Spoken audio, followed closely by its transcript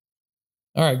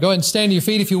All right, go ahead and stand to your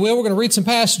feet if you will. We're going to read some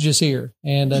passages here.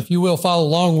 And if you will, follow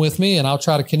along with me, and I'll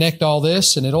try to connect all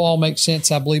this, and it'll all make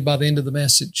sense, I believe, by the end of the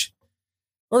message.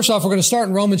 First off, we're going to start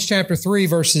in Romans chapter 3,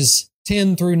 verses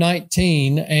 10 through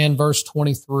 19 and verse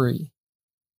 23.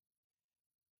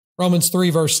 Romans 3,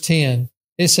 verse 10,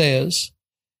 it says,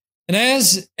 "And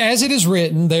as it is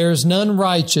written, there is none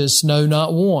righteous, no,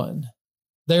 not one.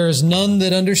 There is none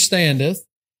that understandeth.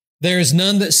 There is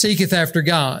none that seeketh after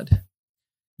God.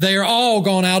 They are all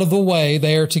gone out of the way.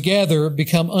 They are together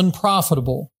become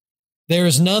unprofitable. There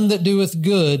is none that doeth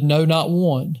good, no, not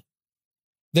one.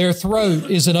 Their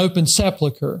throat is an open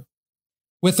sepulchre.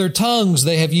 With their tongues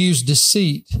they have used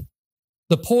deceit.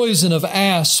 The poison of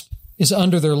asp is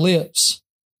under their lips,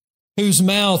 whose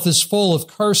mouth is full of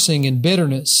cursing and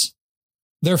bitterness.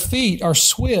 Their feet are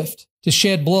swift to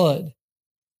shed blood.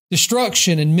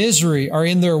 Destruction and misery are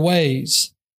in their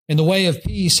ways, and the way of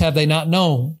peace have they not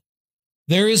known.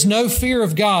 There is no fear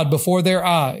of God before their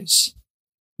eyes.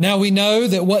 Now we know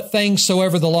that what things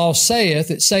soever the law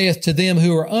saith, it saith to them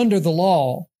who are under the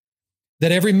law,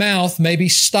 that every mouth may be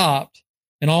stopped,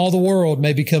 and all the world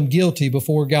may become guilty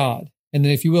before God." And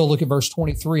then if you will, look at verse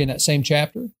 23 in that same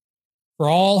chapter. "For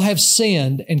all have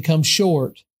sinned and come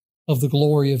short of the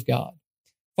glory of God."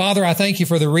 Father, I thank you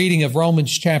for the reading of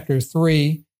Romans chapter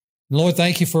 3. And Lord,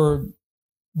 thank you for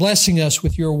blessing us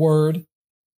with your word.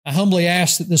 I humbly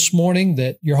ask that this morning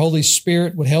that your Holy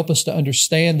Spirit would help us to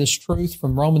understand this truth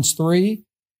from Romans 3.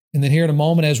 And then here in a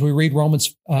moment, as we read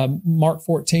Mark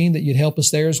 14, that you'd help us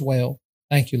there as well.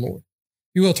 Thank you, Lord.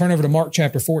 You will turn over to Mark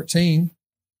chapter 14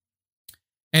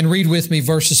 and read with me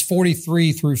verses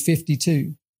 43 through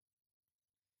 52.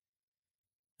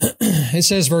 It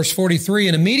says, verse 43,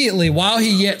 "And immediately while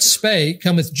he yet spake,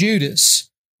 cometh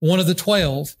Judas, one of the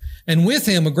 12, and with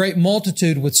him a great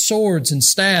multitude with swords and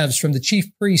staves from the chief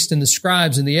priests and the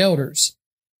scribes and the elders.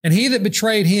 And he that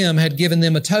betrayed him had given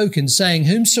them a token, saying,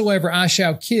 Whomsoever I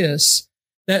shall kiss,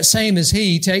 that same is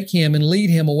he, take him and lead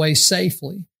him away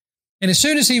safely. And as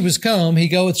soon as he was come, he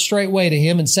goeth straightway to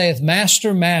him and saith,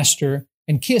 Master, Master,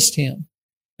 and kissed him.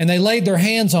 And they laid their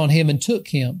hands on him and took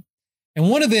him. And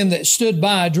one of them that stood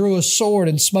by drew a sword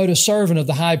and smote a servant of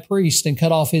the high priest and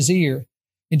cut off his ear.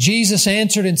 And Jesus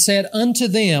answered and said unto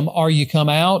them, Are you come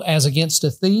out as against a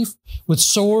thief, with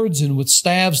swords and with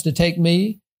staves to take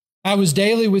me? I was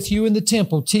daily with you in the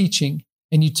temple teaching,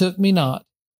 and you took me not,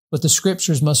 but the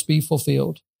scriptures must be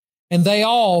fulfilled. And they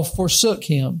all forsook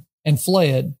him and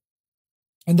fled.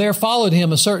 And there followed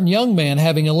him a certain young man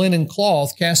having a linen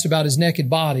cloth cast about his naked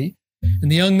body.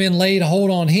 And the young men laid hold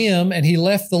on him, and he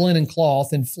left the linen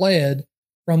cloth and fled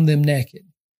from them naked."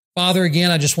 Father,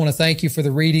 again, I just want to thank you for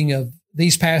the reading of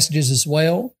these passages as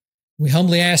well. We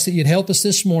humbly ask that you'd help us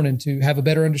this morning to have a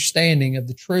better understanding of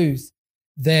the truth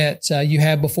that you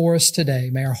have before us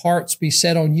today. May our hearts be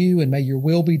set on you, and may your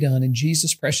will be done. In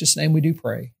Jesus' precious name we do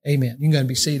pray. Amen. You can go and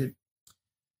be seated.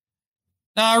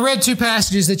 Now, I read two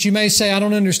passages that you may say, I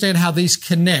don't understand how these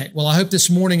connect. Well, I hope this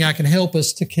morning I can help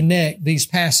us to connect these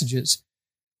passages.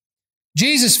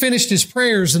 Jesus finished his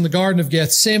prayers in the Garden of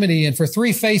Gethsemane, and for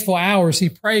 3 faithful hours, he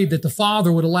prayed that the Father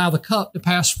would allow the cup to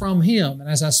pass from him. And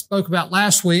as I spoke about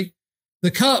last week,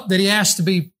 the cup that he asked to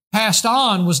be passed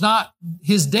on was not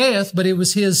his death, but it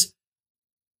was his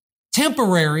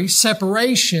temporary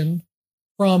separation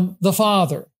from the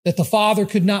Father, that the Father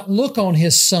could not look on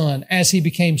his Son as he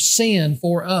became sin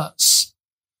for us.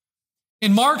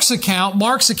 In Mark's account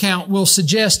will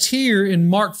suggest here in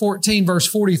Mark 14, verse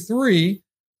 43,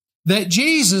 that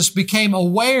Jesus became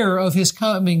aware of his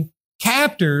coming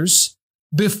captors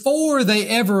before they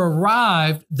ever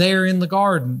arrived there in the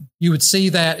garden. You would see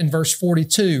that in verse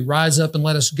 42, "Rise up and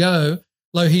let us go.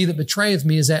 Lo, he that betrayeth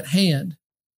me is at hand."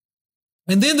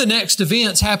 And then the next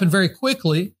events happen very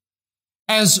quickly,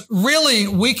 as really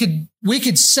we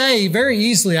could say very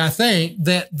easily, I think,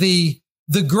 that the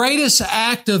greatest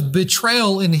act of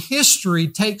betrayal in history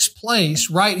takes place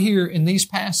right here in these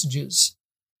passages,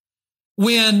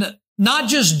 when not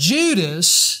just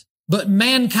Judas, but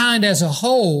mankind as a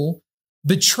whole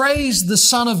betrays the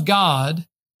Son of God,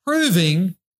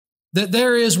 proving that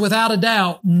there is without a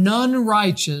doubt none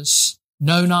righteous,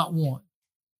 no, not one.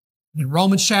 In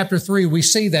Romans chapter 3, we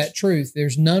see that truth.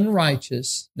 There's none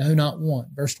righteous, no, not one.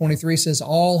 Verse 23 says,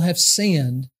 all have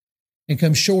sinned and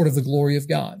come short of the glory of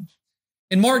God.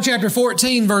 In Mark chapter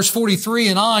 14, verse 43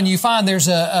 and on, you find there's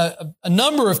a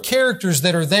number of characters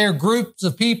that are there, groups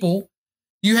of people.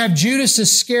 You have Judas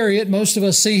Iscariot. Most of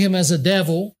us see him as a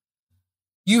devil.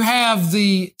 You have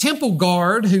the temple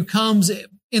guard who comes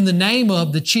in the name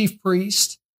of the chief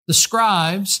priest, the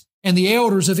scribes, and the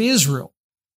elders of Israel.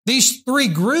 These three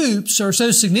groups are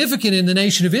so significant in the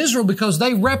nation of Israel because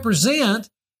they represent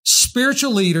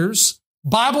spiritual leaders,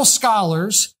 Bible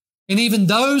scholars, and even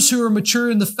those who are mature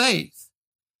in the faith.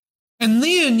 And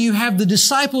then you have the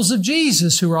disciples of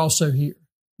Jesus who are also here.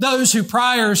 Those who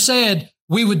prior said,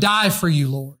 we would die for you,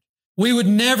 Lord. We would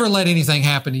never let anything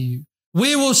happen to you.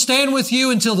 We will stand with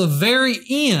you until the very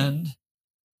end.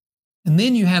 And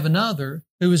then you have another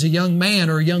who is a young man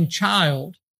or a young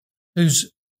child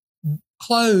who's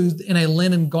clothed in a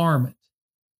linen garment.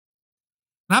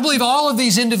 And I believe all of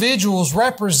these individuals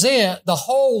represent the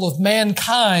whole of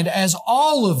mankind, as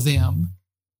all of them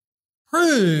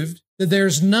proved that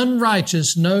there's none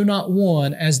righteous, no, not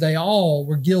one, as they all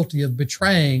were guilty of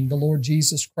betraying the Lord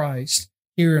Jesus Christ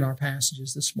here in our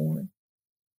passages this morning.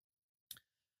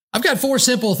 I've got four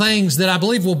simple things that I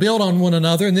believe will build on one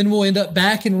another, and then we'll end up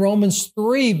back in Romans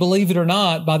 3, believe it or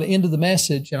not, by the end of the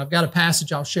message. And I've got a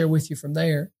passage I'll share with you from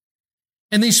there.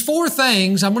 And these four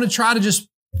things, I'm going to try to just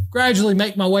gradually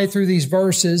make my way through these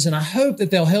verses, and I hope that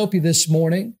they'll help you this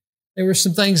morning. There were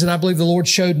some things that I believe the Lord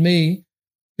showed me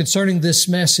concerning this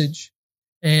message,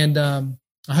 and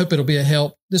I hope it'll be a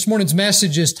help. This morning's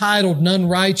message is titled, None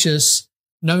Righteous,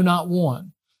 No, Not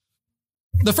One.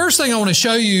 The first thing I want to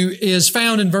show you is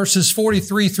found in verses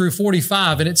 43 through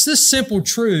 45, and it's this simple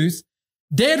truth.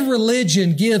 Dead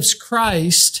religion gives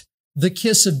Christ the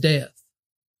kiss of death.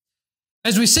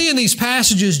 As we see in these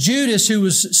passages, Judas, who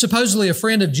was supposedly a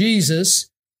friend of Jesus,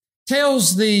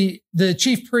 tells the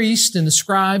chief priest and the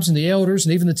scribes and the elders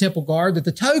and even the temple guard that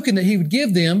the token that he would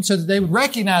give them so that they would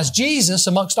recognize Jesus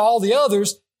amongst all the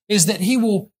others is that he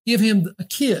will give him a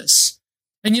kiss.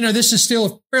 And this is still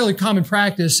a fairly common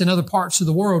practice in other parts of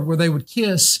the world where they would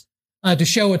kiss to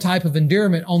show a type of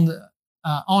endearment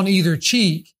on either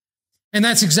cheek. And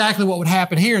that's exactly what would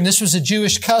happen here. And this was a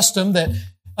Jewish custom that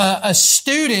a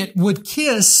student would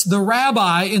kiss the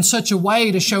rabbi in such a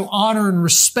way to show honor and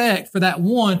respect for that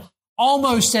one,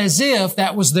 almost as if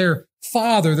that was their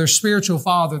father, their spiritual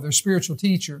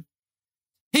teacher.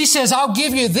 He says, I'll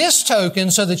give you this token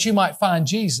so that you might find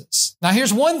Jesus. Now,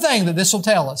 here's one thing that this will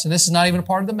tell us, and this is not even a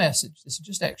part of the message. This is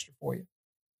just extra for you.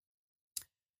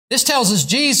 This tells us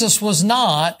Jesus was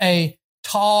not a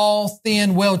tall,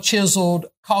 thin, well-chiseled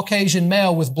Caucasian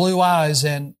male with blue eyes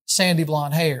and sandy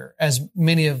blonde hair, as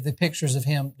many of the pictures of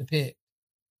him depict.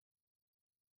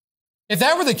 If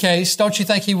that were the case, don't you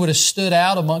think he would have stood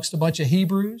out amongst a bunch of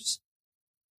Hebrews?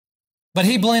 But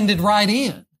he blended right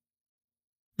in.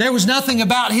 There was nothing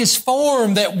about his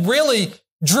form that really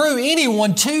drew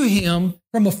anyone to him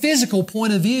from a physical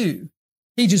point of view.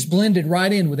 He just blended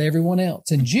right in with everyone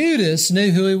else. And Judas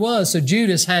knew who he was, so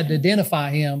Judas had to identify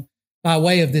him by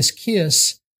way of this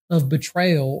kiss of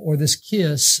betrayal or this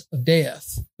kiss of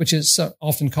death, which is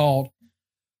often called.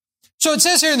 So it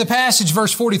says here in the passage,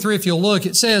 verse 43, if you'll look,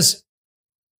 it says,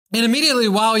 And immediately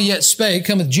while he yet spake,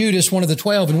 cometh Judas, one of the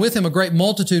 12, and with him a great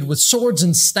multitude with swords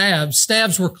and staves.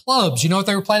 Staves were clubs. You know what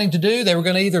they were planning to do? They were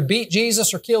going to either beat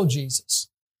Jesus or kill Jesus.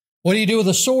 What do you do with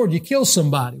a sword? You kill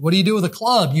somebody. What do you do with a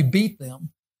club? You beat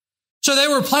them. So they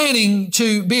were planning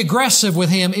to be aggressive with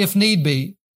him if need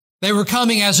be. They were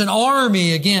coming as an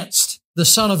army against the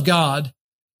Son of God.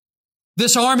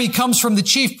 This army comes from the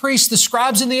chief priests, the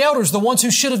scribes, and the elders, the ones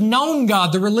who should have known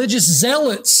God, the religious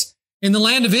zealots in the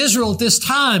land of Israel at this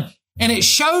time. And it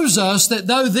shows us that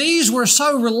though these were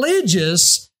so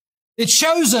religious, it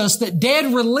shows us that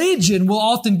dead religion will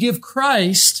often give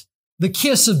Christ the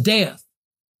kiss of death.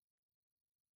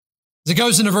 As it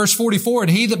goes into verse 44,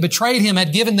 and he that betrayed him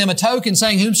had given them a token,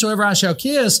 saying, Whomsoever I shall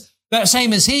kiss, that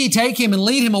same as he, take him and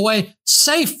lead him away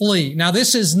safely. Now,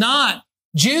 this is not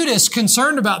Judas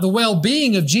concerned about the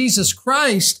well-being of Jesus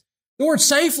Christ. The word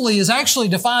safely is actually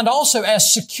defined also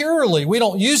as securely. We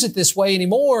don't use it this way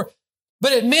anymore,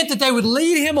 but it meant that they would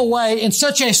lead him away in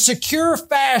such a secure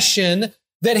fashion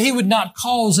that he would not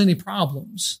cause any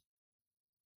problems.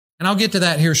 And I'll get to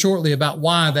that here shortly about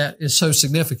why that is so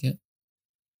significant.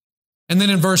 And then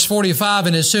in verse 45,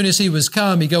 and as soon as he was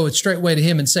come, he goeth straightway to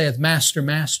him and saith, Master,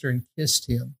 Master, and kissed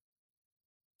him.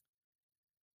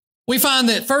 We find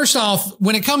that first off,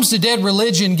 when it comes to dead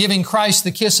religion giving Christ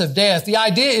the kiss of death, the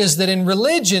idea is that in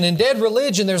religion, in dead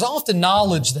religion, there's often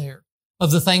knowledge there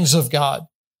of the things of God.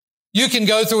 You can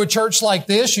go through a church like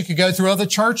this. You could go through other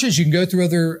churches. You can go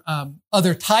through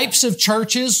other types of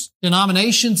churches,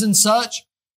 denominations and such.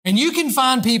 And you can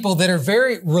find people that are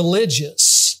very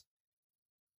religious.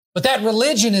 But that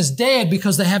religion is dead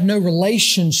because they have no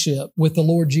relationship with the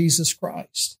Lord Jesus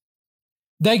Christ.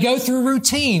 They go through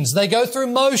routines. They go through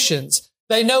motions.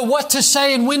 They know what to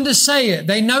say and when to say it.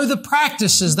 They know the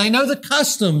practices. They know the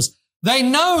customs. They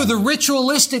know the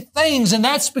ritualistic things, and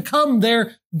that's become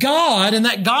their God, and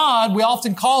that God, we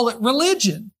often call it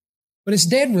religion, but it's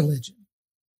dead religion.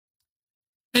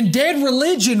 And dead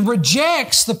religion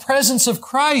rejects the presence of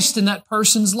Christ in that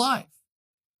person's life.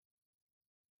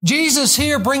 Jesus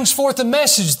here brings forth a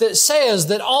message that says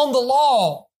that on the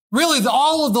law, really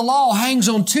all of the law hangs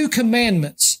on two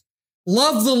commandments.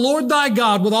 Love the Lord thy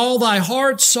God with all thy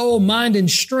heart, soul, mind,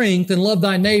 and strength, and love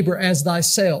thy neighbor as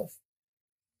thyself.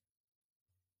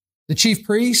 The chief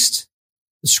priest,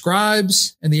 the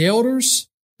scribes, and the elders,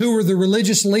 who were the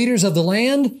religious leaders of the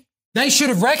land, they should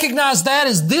have recognized that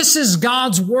as this is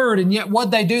God's word, and yet what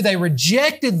they do, they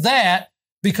rejected that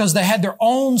because they had their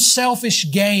own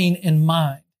selfish gain in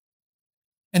mind.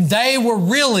 And they were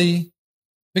really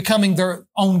becoming their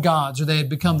own gods, or they had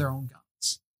become their own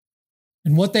gods.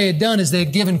 And what they had done is they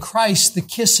had given Christ the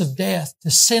kiss of death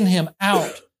to send him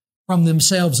out from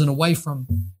themselves and away from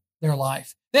their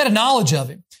life. They had a knowledge of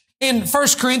him. In 1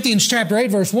 Corinthians chapter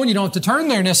 8, verse 1, you don't have to turn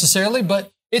there necessarily,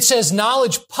 but it says,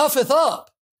 knowledge puffeth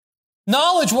up.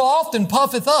 Knowledge will often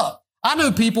puffeth up. I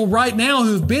know people right now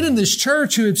who have been in this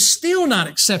church who have still not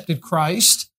accepted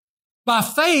Christ by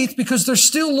faith because they're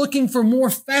still looking for more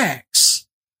facts.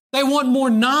 They want more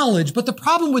knowledge. But the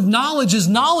problem with knowledge is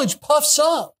knowledge puffs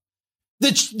up.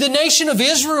 The nation of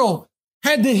Israel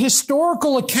had the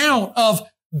historical account of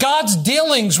God's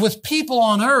dealings with people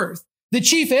on earth. The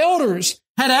chief elders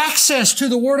had access to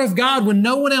the Word of God when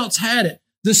no one else had it.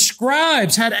 The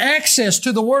scribes had access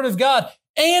to the Word of God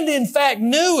and in fact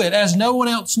knew it as no one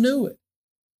else knew it.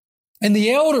 And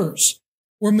the elders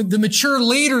were the mature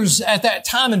leaders at that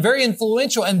time and very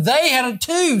influential, and they had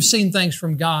too seen things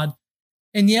from God.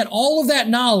 And yet all of that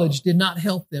knowledge did not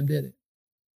help them, did it?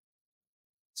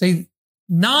 See,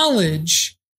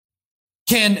 knowledge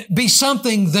can be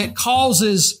something that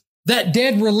causes that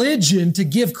dead religion to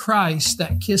give Christ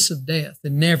that kiss of death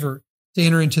and never to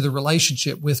enter into the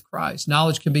relationship with Christ.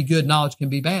 Knowledge can be good, knowledge can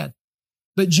be bad.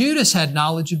 But Judas had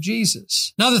knowledge of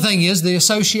Jesus. Another thing is the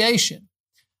association.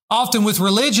 Often with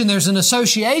religion, there's an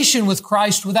association with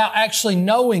Christ without actually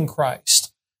knowing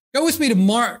Christ. Go with me to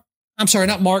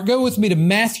go with me to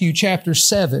Matthew chapter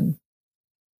 7,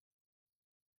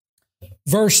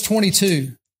 verse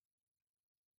 22.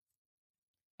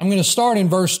 I'm going to start in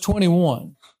verse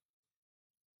 21.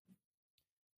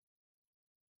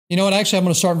 You know what? Actually, I'm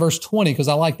going to start in verse 20 because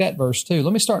I like that verse too.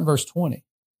 Let me start in verse 20.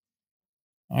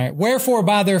 All right. Wherefore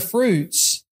by their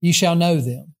fruits ye shall know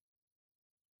them.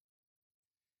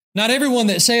 Not everyone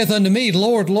that saith unto me,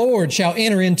 Lord, Lord, shall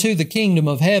enter into the kingdom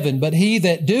of heaven, but he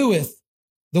that doeth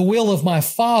the will of my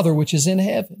Father which is in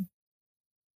heaven.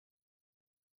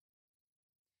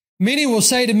 Many will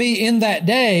say to me in that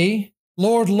day,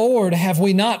 Lord, Lord, have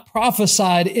we not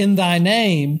prophesied in thy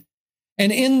name,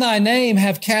 and in thy name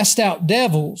have cast out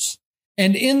devils,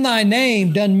 and in thy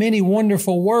name done many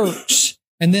wonderful works?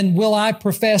 And then will I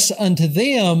profess unto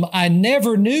them, I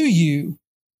never knew you.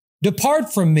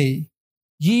 Depart from me,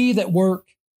 ye that work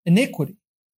iniquity.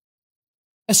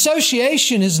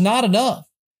 Association is not enough.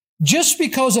 Just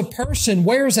because a person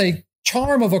wears a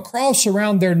charm of a cross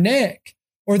around their neck,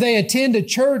 or they attend a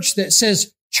church that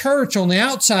says church on the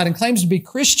outside and claims to be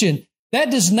Christian, that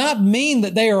does not mean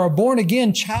that they are a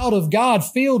born-again child of God,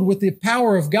 filled with the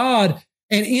power of God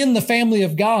and in the family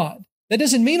of God. That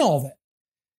doesn't mean all that.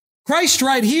 Christ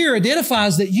right here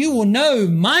identifies that you will know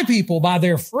my people by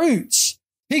their fruits.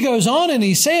 He goes on and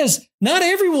he says, not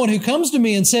everyone who comes to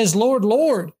me and says, Lord,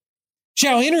 Lord,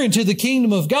 shall enter into the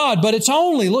kingdom of God, but it's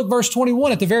only, look, verse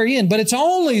 21 at the very end, but it's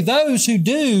only those who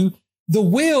do the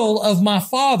will of my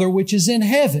Father which is in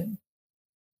heaven.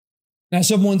 Now,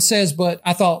 someone says, but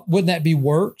I thought, wouldn't that be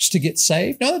works to get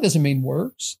saved? No, that doesn't mean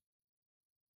works.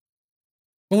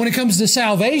 But when it comes to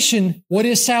salvation, what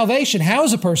is salvation? How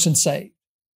is a person saved?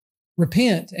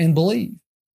 Repent and believe.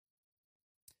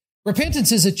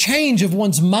 Repentance is a change of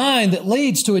one's mind that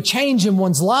leads to a change in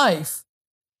one's life.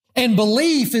 And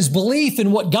belief is belief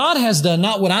in what God has done,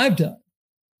 not what I've done.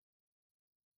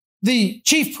 The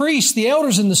chief priests, the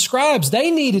elders, and the scribes, they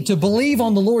needed to believe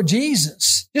on the Lord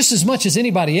Jesus just as much as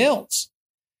anybody else.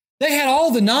 They had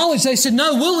all the knowledge. They said,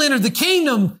 no, we'll enter the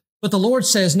kingdom. But the Lord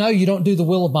says, no, you don't do the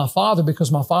will of my Father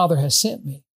because my Father has sent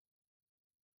me.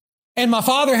 And my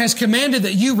Father has commanded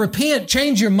that you repent,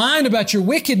 change your mind about your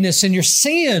wickedness and your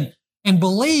sin, and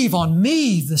believe on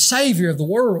me, the Savior of the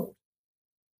world.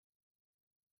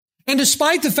 And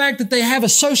despite the fact that they have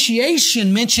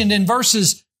association mentioned in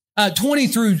verses 20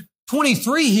 through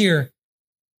 23 here,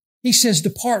 he says,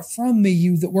 depart from me,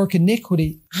 you that work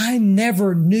iniquity. I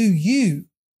never knew you.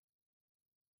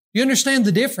 You understand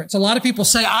the difference? A lot of people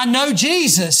say, I know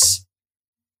Jesus.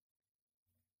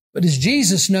 But does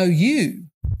Jesus know you?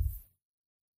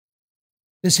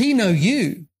 Does he know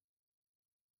you?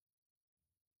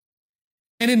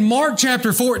 And in Mark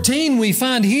chapter 14, we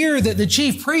find here that the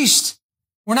chief priests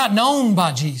were not known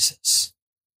by Jesus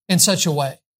in such a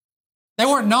way. They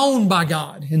weren't known by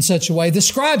God in such a way. The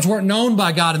scribes weren't known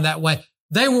by God in that way.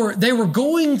 They were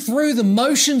going through the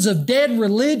motions of dead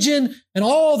religion, and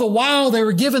all the while they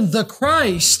were given the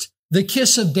Christ, the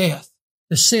kiss of death,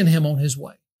 to send him on his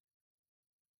way.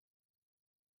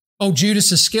 Oh,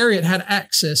 Judas Iscariot had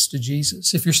access to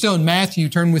Jesus. If you're still in Matthew,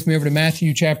 turn with me over to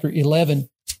Matthew chapter 11.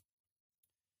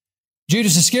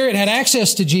 Judas Iscariot had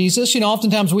access to Jesus.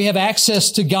 Oftentimes we have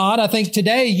access to God. I think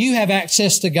today you have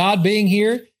access to God being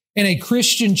here in a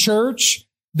Christian church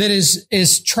that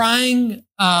is trying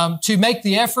to make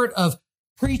the effort of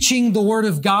preaching the Word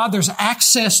of God. There's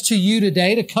access to you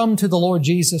today to come to the Lord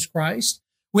Jesus Christ.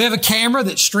 We have a camera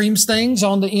that streams things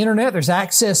on the internet. There's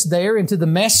access there into the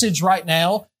message right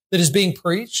now that is being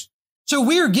preached. So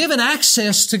we are given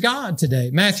access to God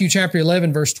today. Matthew chapter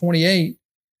 11, verse 28.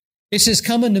 It says,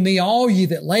 "Come unto me, all ye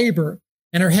that labor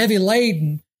and are heavy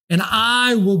laden, and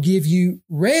I will give you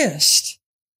rest."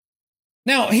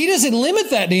 Now, he doesn't limit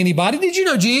that to anybody. Did you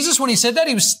know Jesus, when he said that,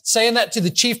 he was saying that to the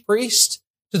chief priests,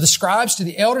 to the scribes, to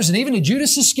the elders, and even to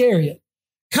Judas Iscariot.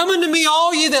 "Come unto me,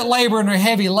 all ye that labor and are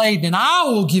heavy laden, and I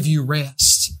will give you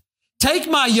rest. Take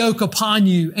my yoke upon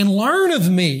you and learn of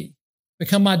me.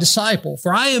 Become my disciple,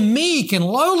 for I am meek and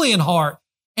lowly in heart,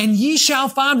 and ye shall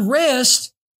find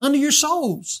rest unto your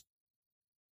souls."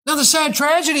 Now, the sad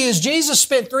tragedy is Jesus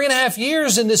spent 3.5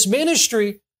 years in this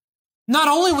ministry, not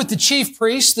only with the chief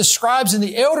priests, the scribes, and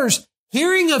the elders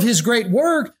hearing of his great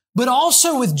work, but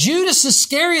also with Judas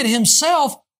Iscariot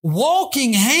himself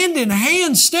walking hand in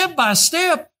hand, step by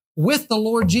step, with the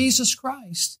Lord Jesus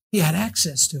Christ. He had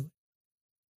access to it.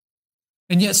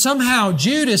 And yet somehow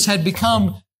Judas had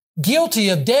become guilty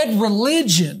of dead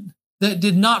religion that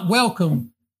did not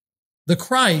welcome the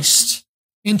Christ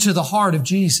into the heart of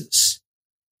Jesus.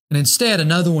 And instead,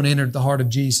 another one entered the heart of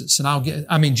Jesus,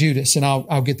 Judas, and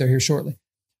I'll get there here shortly.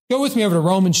 Go with me over to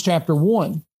Romans chapter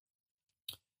 1.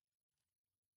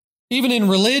 Even in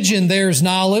religion, there's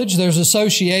knowledge, there's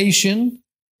association.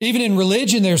 Even in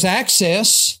religion, there's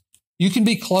access. You can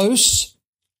be close,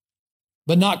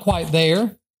 but not quite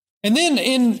there. And then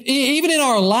even in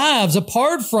our lives,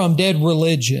 apart from dead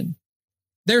religion,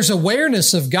 there's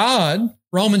awareness of God.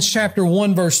 Romans chapter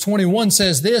 1, verse 21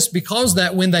 says this, "Because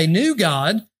that when they knew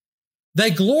God, they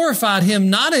glorified him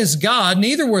not as God,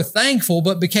 neither were thankful,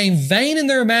 but became vain in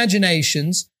their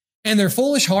imaginations, and their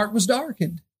foolish heart was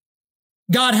darkened."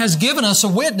 God has given us a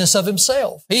witness of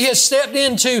himself. He has stepped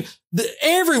into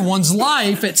everyone's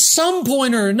life at some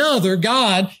point or another.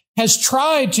 God has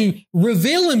tried to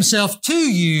reveal himself to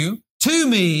you, to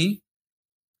me.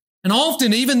 And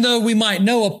often, even though we might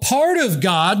know a part of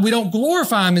God, we don't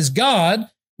glorify him as God.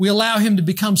 We allow him to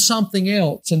become something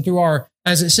else. And through our,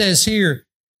 as it says here,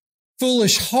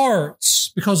 foolish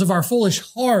hearts, because of our foolish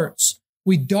hearts,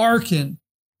 we darken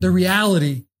the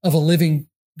reality of a living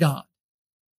God.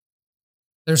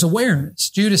 There's awareness.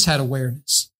 Judas had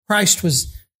awareness. Christ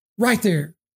was right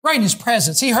there, right in his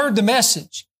presence. He heard the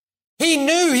message. He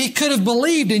knew he could have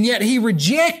believed, and yet he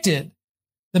rejected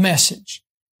the message.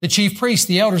 The chief priests,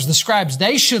 the elders, the scribes,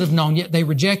 they should have known, yet they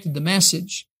rejected the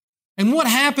message. And what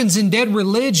happens in dead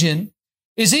religion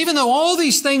is, even though all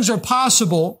these things are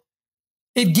possible,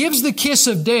 it gives the kiss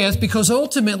of death, because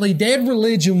ultimately dead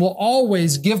religion will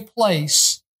always give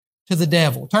place to the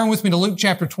devil. Turn with me to Luke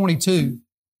chapter 22.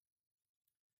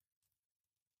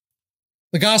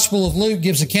 The Gospel of Luke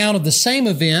gives account of the same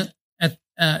event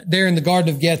there in the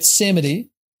Garden of Gethsemane,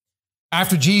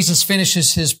 after Jesus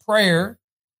finishes his prayer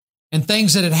and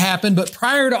things that had happened. But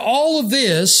prior to all of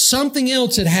this, something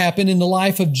else had happened in the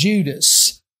life of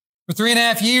Judas. For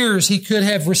 3.5 years, he could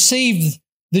have received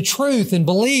the truth and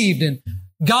believed, and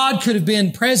God could have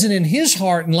been present in his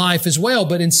heart and life as well.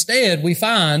 But instead, we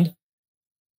find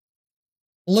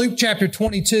Luke chapter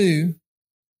 22,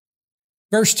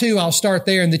 verse 2, I'll start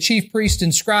there. "And the chief priests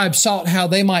and scribes sought how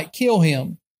they might kill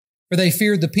him, for they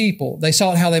feared the people." They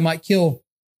sought how they might kill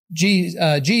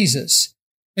Jesus.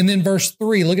 And then verse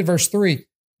 3, look at verse 3.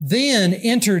 "Then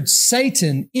entered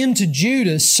Satan into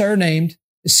Judas, surnamed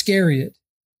Iscariot,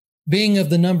 being of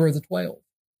the number of the 12.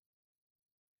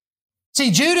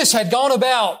 See, Judas had gone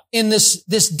about in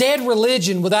this dead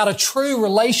religion without a true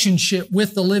relationship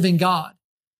with the living God.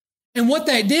 And what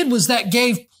that did was that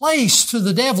gave place to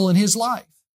the devil in his life.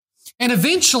 And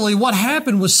eventually what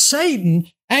happened was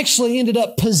Satan actually ended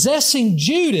up possessing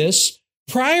Judas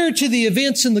prior to the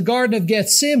events in the Garden of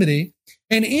Gethsemane,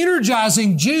 and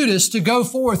energizing Judas to go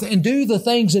forth and do the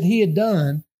things that he had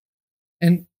done,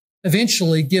 and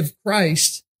eventually give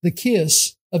Christ the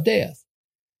kiss of death.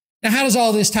 Now, how does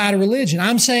all this tie to religion?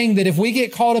 I'm saying that if we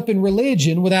get caught up in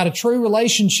religion without a true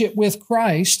relationship with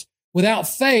Christ, without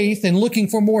faith and looking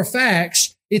for more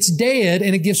facts, it's dead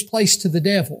and it gives place to the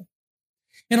devil.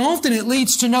 And often it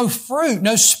leads to no fruit,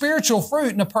 no spiritual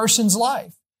fruit in a person's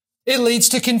life. It leads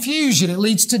to confusion. It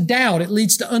leads to doubt. It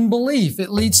leads to unbelief.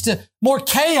 It leads to more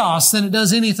chaos than it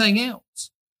does anything else.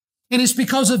 And it's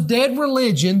because of dead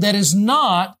religion that is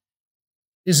not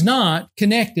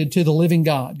connected to the living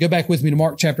God. Go back with me to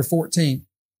Mark chapter 14.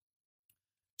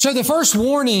 So the first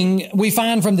warning we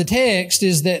find from the text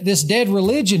is that this dead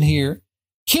religion here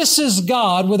kisses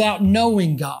God without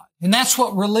knowing God. And that's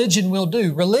what religion will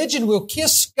do. Religion will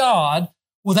kiss God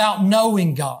without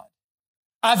knowing God.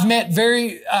 I've met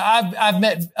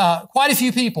quite a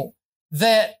few people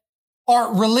that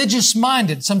are religious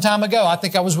minded. Some time ago, I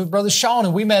think I was with Brother Sean,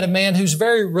 and we met a man who's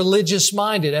very religious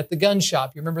minded at the gun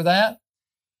shop. You remember that?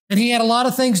 And he had a lot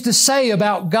of things to say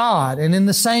about God. And in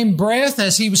the same breath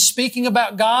as he was speaking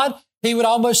about God, he would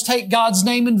almost take God's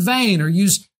name in vain or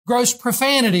use gross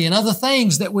profanity and other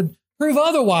things that would prove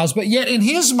otherwise. But yet in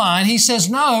his mind, he says,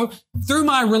 no, through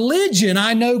my religion,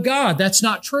 I know God. That's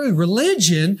not true.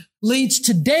 Religion leads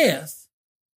to death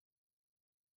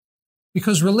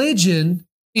because religion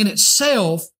in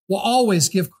itself will always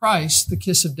give Christ the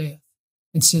kiss of death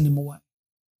and send him away.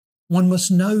 One must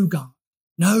know God,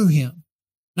 know him.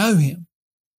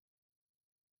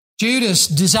 Judas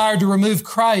desired to remove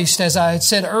Christ, as I had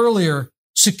said earlier,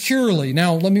 securely.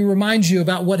 Now, let me remind you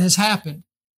about what has happened.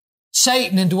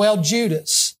 Satan indwelled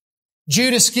Judas.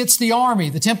 Judas gets the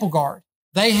army, the temple guard.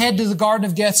 They head to the Garden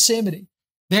of Gethsemane.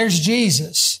 There's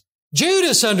Jesus.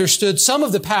 Judas understood some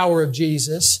of the power of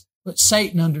Jesus, but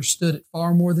Satan understood it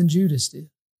far more than Judas did.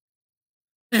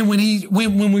 And when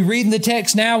we read in the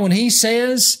text now, when he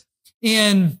says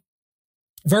in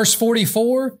verse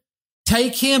 44,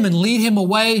 take him and lead him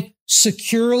away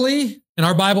securely. In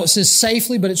our Bible, it says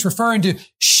safely, but it's referring to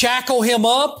shackle him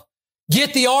up,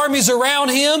 get the armies around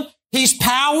him. He's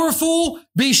powerful.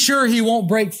 Be sure he won't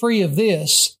break free of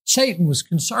this. Satan was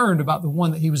concerned about the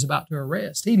one that he was about to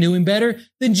arrest. He knew him better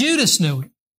than Judas knew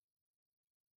him.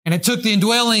 And it took the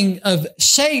indwelling of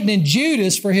Satan in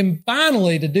Judas for him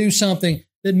finally to do something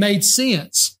that made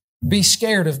sense. Be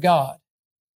scared of God.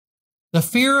 The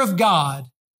fear of God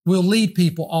will lead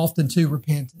people often to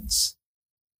repentance.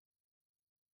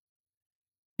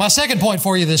 My second point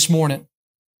for you this morning,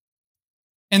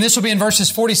 and this will be in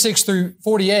verses 46 through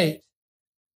 48,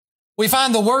 we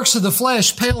find the works of the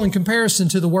flesh pale in comparison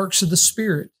to the works of the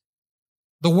Spirit.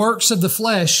 The works of the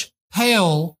flesh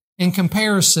pale in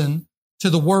comparison to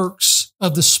the works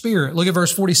of the Spirit. Look at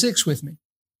verse 46 with me.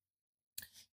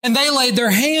 And they laid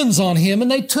their hands on him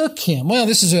and they took him. Well,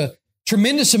 this is a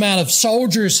tremendous amount of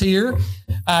soldiers here.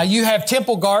 You have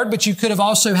temple guard, but you could have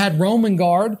also had Roman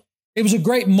guard. It was a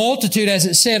great multitude, as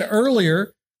it said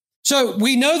earlier. So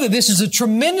we know that this is a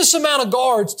tremendous amount of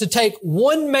guards to take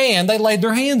one man. They laid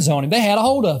their hands on him. They had a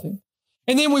hold of him.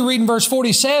 And then we read in verse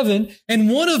 47, and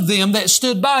one of them that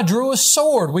stood by drew a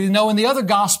sword. We know in the other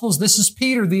Gospels, this is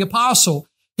Peter, the apostle.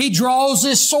 He draws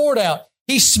this sword out.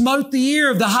 He smote the ear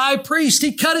of the high priest.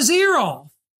 He cut his ear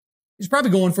off. He's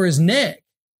probably going for his neck.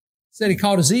 Said he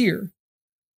caught his ear.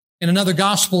 In another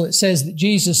gospel, it says that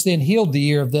Jesus then healed the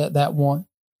ear of that one.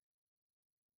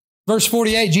 Verse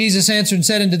 48, Jesus answered and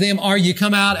said unto them, are you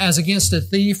come out as against a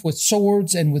thief with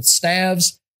swords and with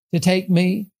staves to take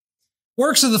me?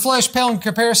 Works of the flesh pale in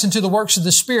comparison to the works of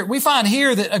the Spirit. We find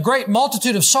here that a great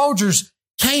multitude of soldiers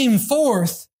came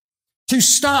forth to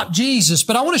stop Jesus.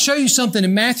 But I want to show you something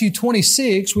in Matthew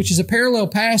 26, which is a parallel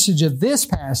passage of this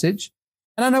passage.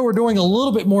 And I know we're doing a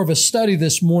little bit more of a study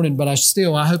this morning, but I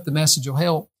hope the message will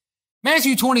help.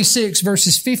 Matthew 26,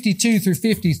 verses 52 through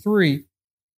 53.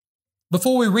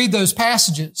 Before we read those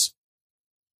passages,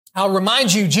 I'll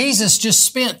remind you, Jesus just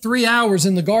spent 3 hours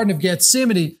in the Garden of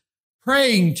Gethsemane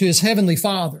praying to his heavenly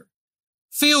Father,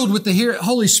 filled with the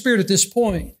Holy Spirit at this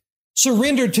point,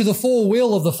 surrendered to the full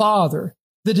will of the Father.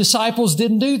 The disciples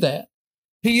didn't do that.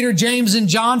 Peter, James, and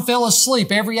John fell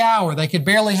asleep every hour. They could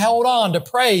barely hold on to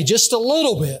pray just a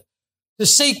little bit, to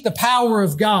seek the power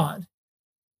of God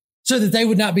so that they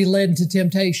would not be led into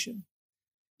temptation.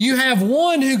 You have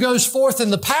one who goes forth in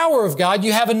the power of God.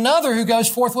 You have another who goes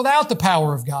forth without the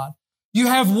power of God. You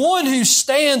have one who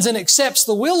stands and accepts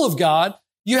the will of God.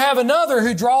 You have another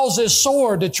who draws his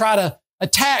sword to try to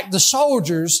attack the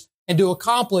soldiers and to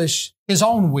accomplish his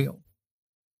own will.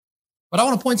 But I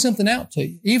want to point something out to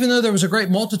you. Even though there was a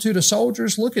great multitude of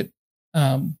soldiers, look at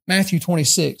Matthew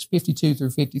 26, 52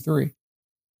 through 53.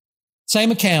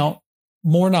 Same account,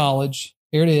 more knowledge.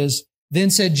 Here it is. Then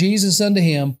said Jesus unto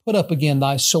him, Put up again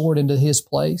thy sword into his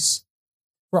place.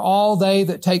 For all they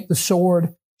that take the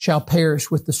sword shall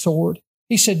perish with the sword.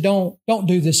 He said, don't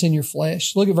do this in your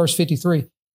flesh. Look at verse 53.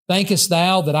 Thinkest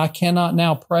thou that I cannot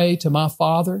now pray to my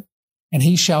Father, and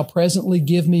he shall presently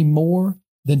give me more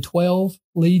than 12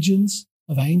 legions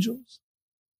of angels?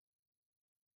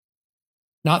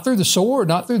 Not through the sword,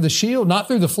 not through the shield, not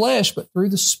through the flesh, but through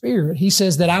the Spirit. He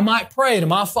says that I might pray to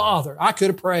my Father. I could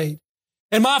have prayed.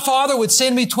 And my Father would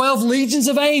send me 12 legions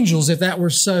of angels if that were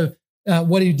so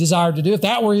what he desired to do, if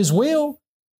that were his will.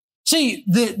 See,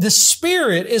 the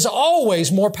Spirit is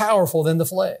always more powerful than the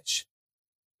flesh.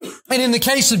 And in the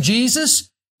case of Jesus,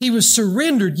 he was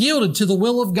surrendered, yielded to the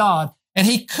will of God, and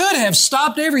he could have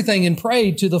stopped everything and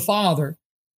prayed to the Father,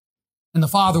 and the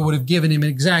Father would have given him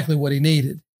exactly what he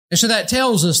needed. And so that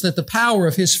tells us that the power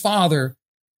of his Father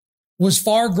was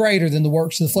far greater than the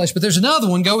works of the flesh. But there's another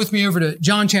one. Go with me over to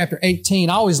John chapter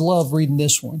 18. I always love reading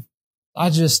this one.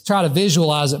 I just try to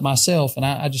visualize it myself, and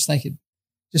I just think it'd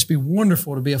just be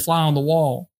wonderful to be a fly on the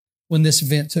wall when this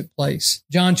event took place.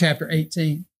 John chapter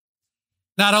 18.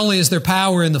 Not only is there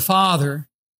power in the Father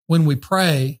when we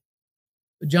pray,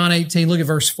 but John 18, look at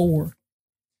verse 4.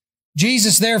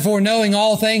 Jesus, therefore, knowing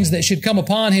all things that should come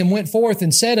upon him, went forth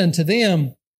and said unto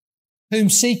them, Whom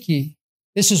seek ye?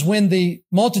 This is when the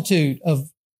multitude of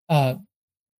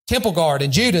temple guard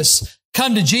and Judas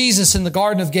come to Jesus in the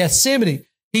Garden of Gethsemane.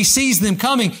 He sees them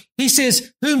coming. He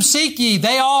says, Whom seek ye?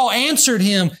 They all answered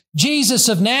him, Jesus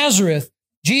of Nazareth.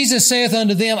 Jesus saith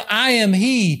unto them, I am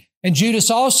he. And Judas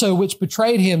also, which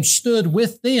betrayed him, stood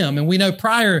with them. And we know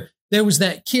prior there was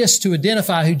that kiss to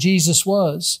identify who Jesus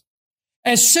was.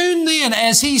 As soon then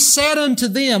as he said unto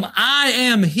them, I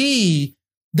am he,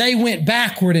 they went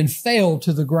backward and fell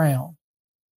to the ground.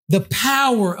 The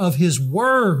power of his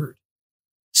word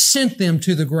sent them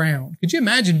to the ground. Could you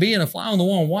imagine being a fly on the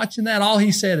wall and watching that? All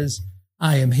he said is,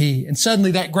 I am he. And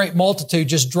suddenly that great multitude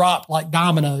just dropped like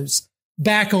dominoes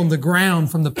back on the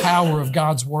ground from the power of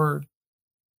God's word.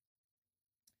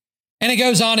 And it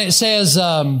goes on, it says,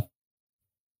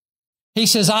 he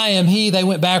says, I am he. They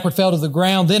went backward, fell to the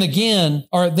ground.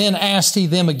 Then asked he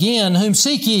them again, Whom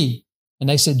seek ye? And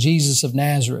they said, Jesus of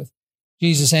Nazareth.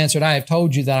 Jesus answered, I have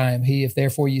told you that I am he. If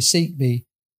therefore you seek me,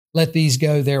 let these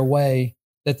go their way,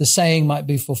 that the saying might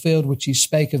be fulfilled which he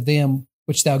spake of them,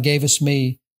 which thou gavest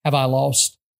me, have I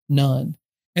lost none.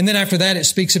 And then after that, it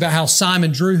speaks about how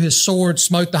Simon drew his sword,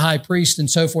 smote the high priest, and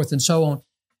so forth and so on,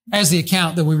 as the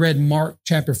account that we read in Mark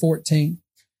chapter 14.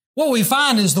 What we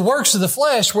find is the works of the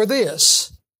flesh were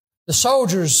this: the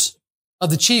soldiers of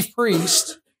the chief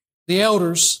priest, the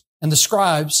elders, and the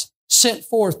scribes sent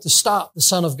forth to stop the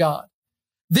Son of God.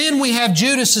 Then we have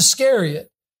Judas Iscariot,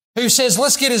 who says,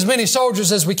 let's get as many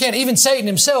soldiers as we can. Even Satan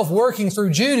himself working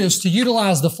through Judas to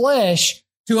utilize the flesh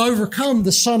to overcome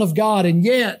the Son of God. And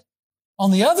yet,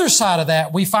 on the other side of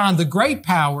that, we find the great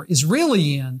power is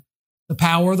really in the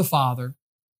power of the Father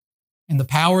and the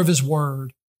power of his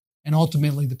word, and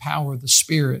ultimately the power of the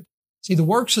Spirit. See, the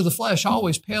works of the flesh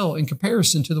always pale in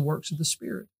comparison to the works of the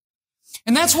Spirit.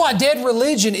 And that's why dead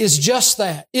religion is just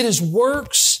that. It is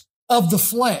works of the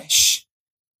flesh.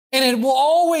 And it will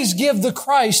always give the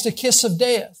Christ a kiss of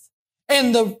death.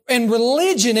 And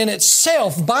religion in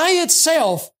itself, by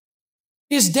itself,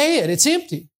 is dead. It's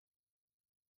empty.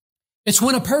 It's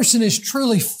when a person is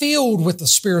truly filled with the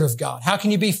Spirit of God. How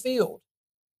can you be filled?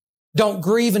 Don't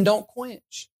grieve and don't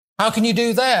quench. How can you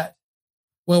do that?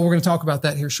 Well, we're going to talk about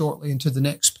that here shortly into the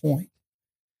next point.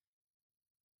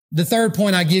 The third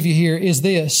point I give you here is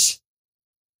this: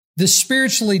 the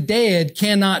spiritually dead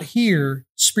cannot hear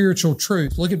spiritual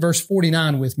truth. Look at verse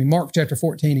 49 with me. Mark chapter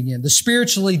 14 again. The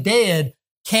spiritually dead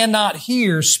cannot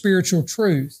hear spiritual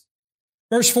truth.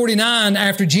 Verse 49,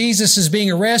 after Jesus is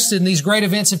being arrested and these great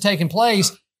events have taken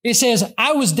place, it says,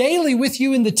 I was daily with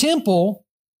you in the temple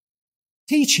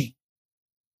teaching.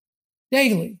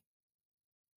 Daily.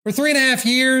 For 3.5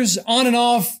 years, on and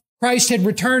off, Christ had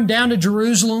returned down to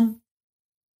Jerusalem,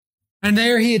 and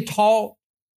there he had taught,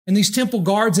 and these temple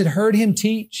guards had heard him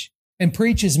teach and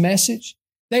preach his message.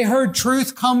 They heard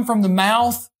truth come from the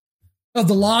mouth of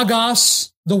the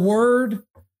Logos, the Word,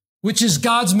 which is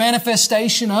God's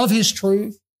manifestation of his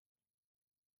truth.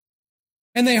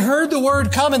 And they heard the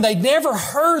Word come, and they never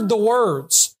heard the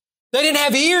words. They didn't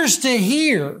have ears to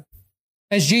hear.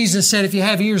 As Jesus said, if you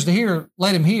have ears to hear,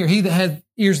 let him hear. He that had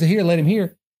ears to hear, let him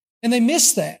hear. And they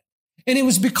missed that. And it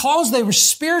was because they were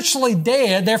spiritually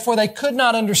dead, therefore they could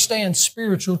not understand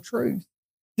spiritual truth.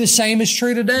 The same is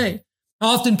true today.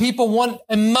 Often people want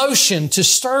emotion to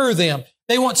stir them.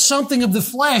 They want something of the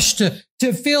flesh to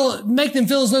make them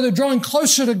feel as though they're drawing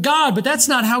closer to God, but that's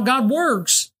not how God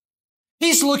works.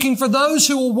 He's looking for those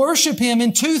who will worship Him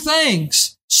in two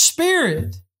things,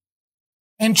 spirit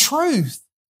and truth.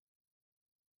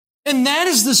 And that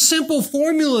is the simple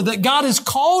formula that God has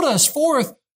called us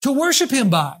forth to worship Him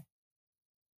by.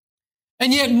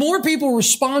 And yet more people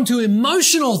respond to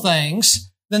emotional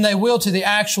things than they will to the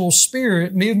actual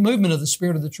spirit, movement of the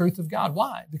Spirit of the truth of God.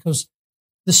 Why? Because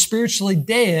the spiritually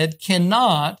dead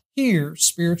cannot hear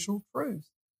spiritual truth.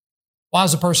 Why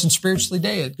is a person spiritually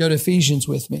dead? Go to Ephesians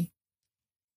with me.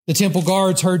 The temple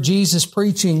guards heard Jesus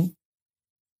preaching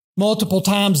multiple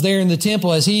times there in the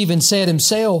temple, as He even said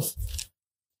Himself.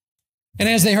 And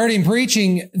as they heard Him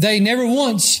preaching, they never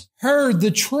once heard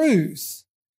the truth.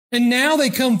 And now they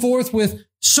come forth with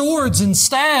swords and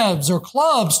stabs or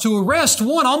clubs to arrest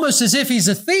one, almost as if he's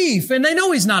a thief. And they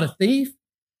know he's not a thief.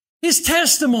 His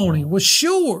testimony was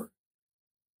sure.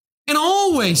 And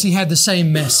always he had the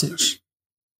same message.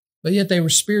 But yet they were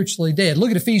spiritually dead.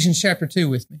 Look at Ephesians chapter 2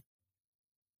 with me.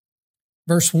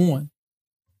 Verse 1.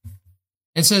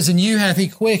 It says, "And you hath He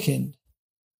quickened,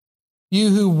 you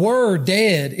who were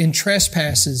dead in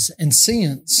trespasses and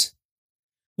sins,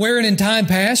 wherein in time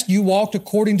past you walked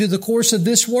according to the course of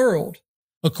this world,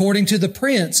 according to the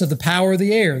prince of the power of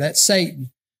the air," that's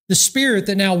Satan, "the spirit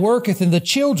that now worketh in the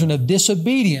children of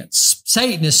disobedience."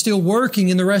 Satan is still working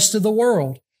in the rest of the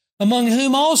world, "among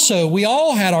whom also we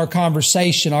all had our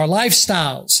conversation, our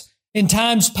lifestyles, in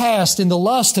times past in the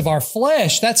lust of our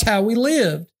flesh." That's how we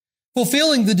lived.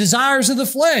 Fulfilling the desires of the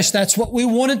flesh. That's what we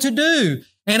wanted to do.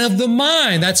 And of the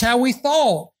mind. That's how we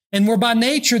thought. And we're by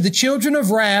nature the children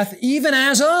of wrath, even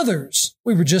as others.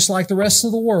 We were just like the rest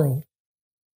of the world.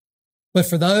 But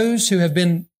for those who have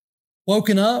been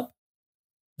woken up,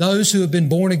 those who have been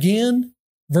born again,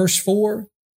 verse 4,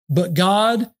 "But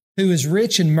God, who is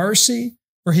rich in mercy,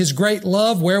 for His great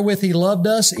love wherewith He loved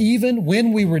us, even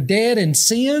when we were dead in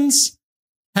sins,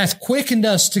 hath quickened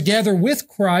us together with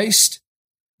Christ.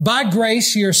 By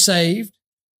grace ye are saved,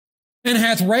 and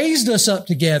hath raised us up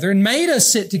together and made us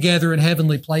sit together in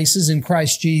heavenly places in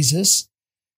Christ Jesus,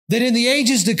 that in the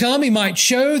ages to come He might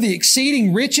show the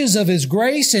exceeding riches of His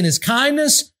grace and His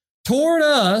kindness toward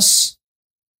us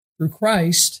through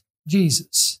Christ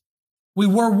Jesus." We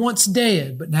were once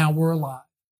dead, but now we're alive,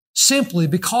 simply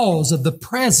because of the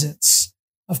presence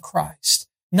of Christ,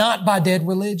 not by dead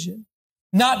religion,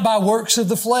 not by works of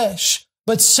the flesh,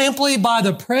 but simply by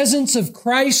the presence of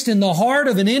Christ in the heart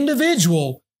of an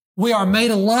individual. We are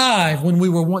made alive when we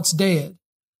were once dead.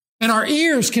 And our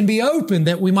ears can be opened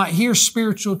that we might hear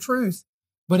spiritual truth.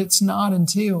 But it's not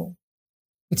until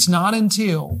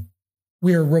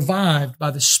we are revived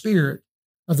by the Spirit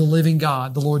of the living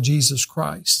God, the Lord Jesus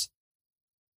Christ.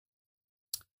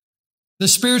 The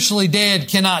spiritually dead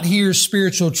cannot hear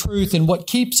spiritual truth, and what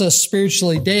keeps us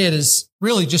spiritually dead is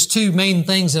really just two main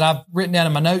things that I've written down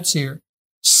in my notes here: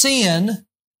 sin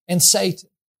and Satan.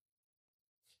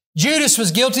 Judas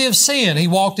was guilty of sin. He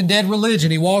walked in dead religion.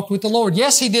 He walked with the Lord.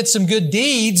 Yes, he did some good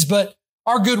deeds, but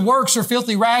our good works are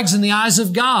filthy rags in the eyes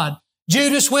of God.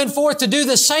 Judas went forth to do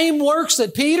the same works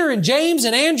that Peter and James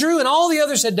and Andrew and all the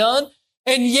others had done,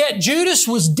 and yet Judas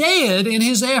was dead in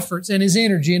his efforts and his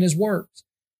energy and his works.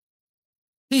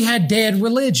 He had dead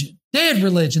religion. Dead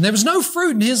religion. There was no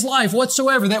fruit in his life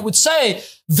whatsoever that would say,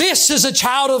 "This is a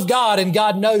child of God and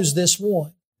God knows this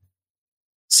one."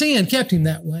 Sin kept him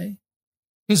that way.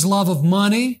 His love of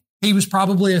money. He was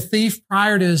probably a thief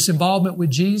prior to his involvement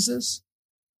with Jesus.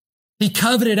 He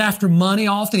coveted after money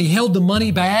often. He held the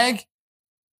money bag.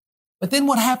 But then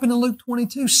what happened in Luke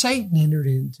 22? Satan entered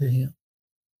into him.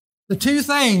 The two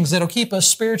things that'll keep us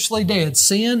spiritually dead,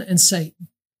 sin and Satan.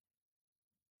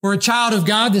 For a child of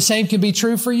God, the same can be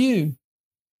true for you.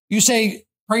 You say,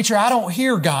 "Preacher, I don't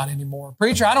hear God anymore.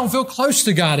 Preacher, I don't feel close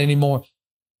to God anymore.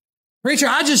 Preacher,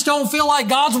 I just don't feel like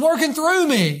God's working through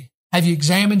me." Have you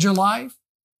examined your life?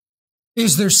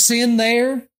 Is there sin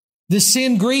there? This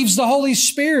sin grieves the Holy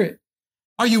Spirit.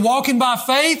 Are you walking by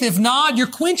faith? If not, you're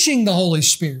quenching the Holy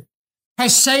Spirit.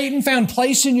 Has Satan found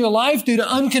place in your life due to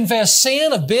unconfessed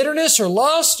sin of bitterness or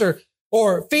lust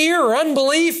or fear or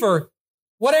unbelief or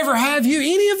whatever have you?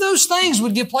 Any of those things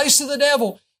would give place to the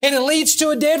devil, and it leads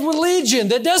to a dead religion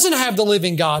that doesn't have the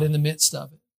living God in the midst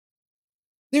of it.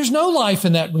 There's no life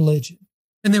in that religion,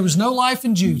 and there was no life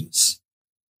in Judas.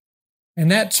 And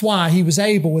that's why he was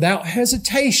able, without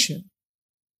hesitation,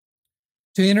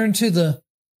 to enter into the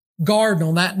garden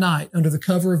on that night under the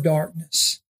cover of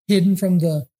darkness, hidden from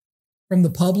the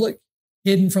public,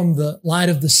 hidden from the light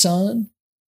of the sun,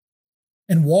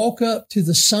 and walk up to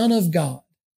the Son of God,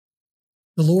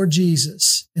 the Lord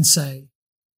Jesus, and say,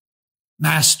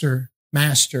 "Master,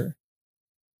 Master,"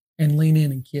 and lean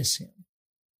in and kiss him.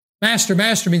 Master,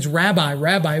 Master means rabbi,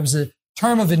 rabbi. It was a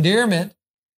term of endearment,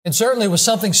 and certainly was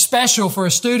something special for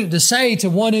a student to say to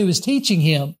one who was teaching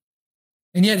him.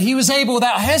 And yet he was able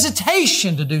without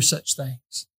hesitation to do such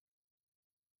things.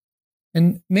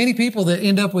 And many people that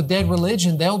end up with dead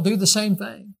religion, they'll do the same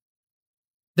thing.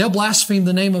 They'll blaspheme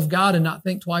the name of God and not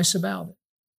think twice about it.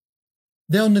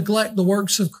 They'll neglect the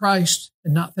works of Christ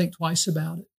and not think twice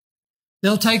about it.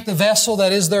 They'll take the vessel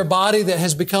that is their body that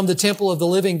has become the temple of the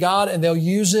living God, and they'll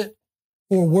use it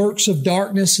for works of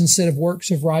darkness instead of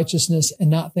works of righteousness and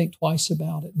not think twice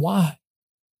about it. Why?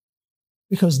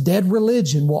 Because dead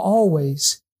religion will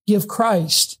always give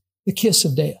Christ the kiss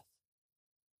of death.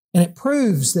 And it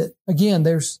proves that, again,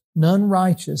 there's none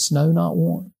righteous, no, not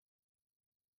one.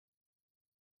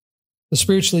 The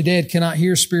spiritually dead cannot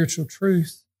hear spiritual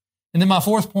truth. And then my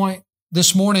fourth point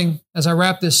this morning, as I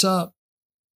wrap this up,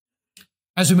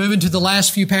 as we move into the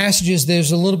last few passages,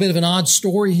 there's a little bit of an odd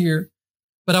story here.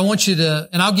 But I want you to,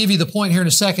 and I'll give you the point here in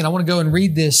a second. I want to go and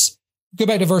read this. Go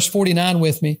back to verse 49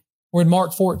 with me. We're in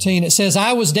Mark 14. It says,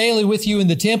 I was daily with you in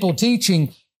the temple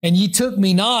teaching, and ye took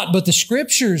me not, but the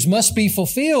scriptures must be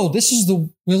fulfilled. This is the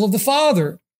will of the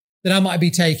Father, that I might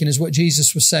be taken, is what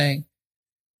Jesus was saying.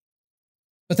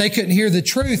 But they couldn't hear the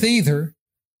truth either.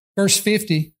 Verse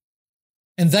 50,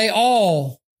 and they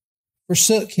all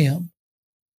forsook him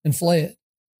and fled.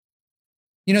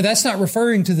 You know, that's not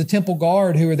referring to the temple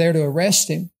guard who were there to arrest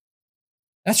him.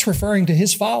 That's referring to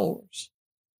his followers.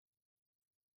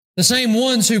 The same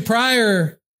ones who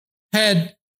prior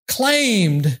had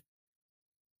claimed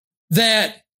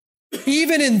that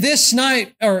even in this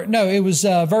night,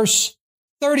 verse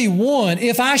 31,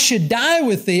 if I should die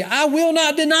with thee, I will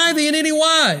not deny thee in any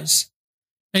wise.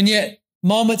 And yet,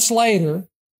 moments later,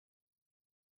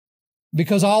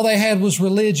 because all they had was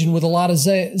religion with a lot of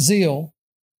zeal,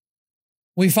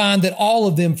 we find that all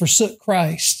of them forsook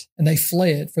Christ and they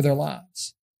fled for their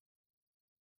lives,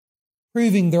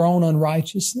 proving their own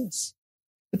unrighteousness.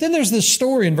 But then there's this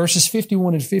story in verses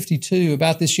 51 and 52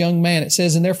 about this young man. It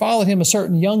says, and there followed him a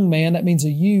certain young man, that means a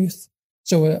youth.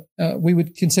 So we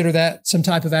would consider that some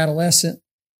type of adolescent,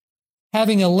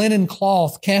 having a linen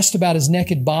cloth cast about his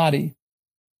naked body.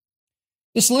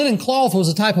 This linen cloth was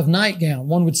a type of nightgown.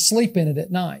 One would sleep in it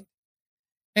at night.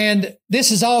 And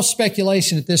this is all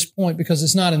speculation at this point because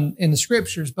it's not in the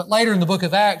scriptures. But later in the book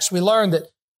of Acts, we learn that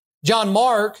John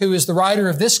Mark, who is the writer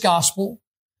of this gospel,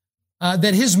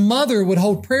 that his mother would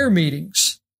hold prayer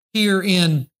meetings here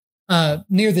in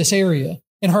near this area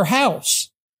in her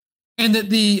house. And that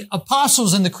the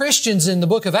apostles and the Christians in the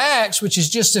book of Acts, which is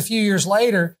just a few years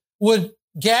later, would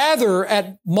gather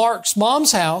at Mark's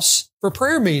mom's house for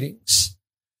prayer meetings.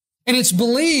 And it's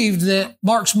believed that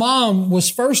Mark's mom was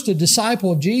first a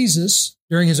disciple of Jesus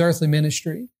during his earthly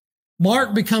ministry.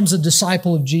 Mark becomes a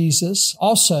disciple of Jesus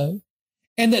also.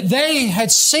 And that they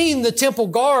had seen the temple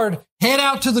guard head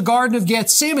out to the Garden of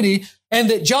Gethsemane, and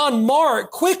that John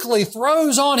Mark quickly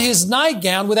throws on his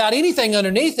nightgown without anything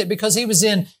underneath it because he was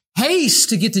in haste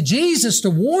to get to Jesus to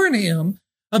warn him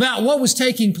about what was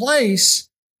taking place.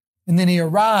 And then he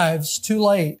arrives too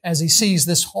late as he sees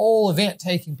this whole event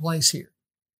taking place here.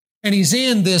 And he's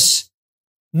in this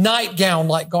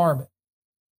nightgown-like garment.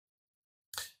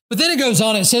 But then it goes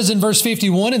on, it says in verse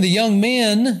 51, and the young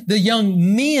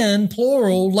men,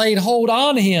 plural, laid hold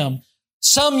on him.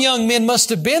 Some young men must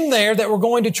have been there that were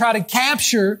going to try to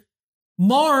capture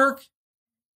Mark,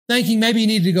 thinking maybe he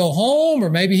needed to go home or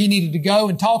maybe he needed to go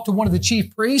and talk to one of the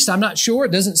chief priests. I'm not sure.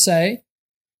 It doesn't say.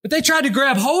 But they tried to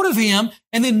grab hold of him,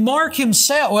 and then Mark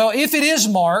himself, well, if it is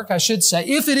Mark,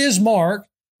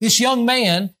 this young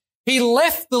man, he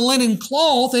left the linen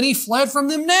cloth and he fled from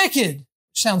them naked.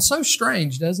 Sounds so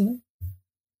strange, doesn't it?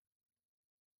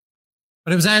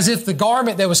 But it was as if the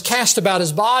garment that was cast about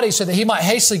his body so that he might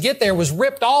hastily get there was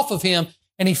ripped off of him,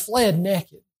 and he fled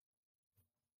naked.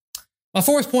 My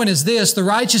fourth point is this: the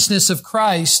righteousness of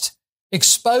Christ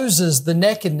exposes the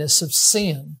nakedness of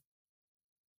sin.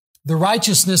 The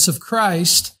righteousness of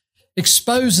Christ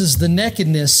exposes the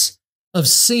nakedness of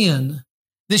sin.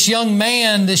 This young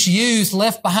man, this youth,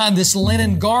 left behind this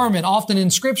linen garment. Often in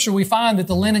Scripture, we find that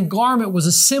the linen garment was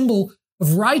a symbol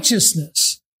of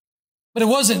righteousness. But it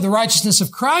wasn't the righteousness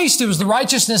of Christ. It was the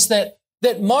righteousness that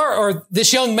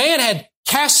this young man had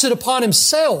casted upon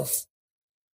himself.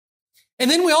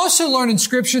 And then we also learn in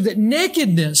Scripture that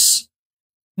nakedness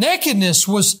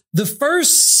was the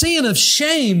first sin of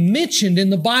shame mentioned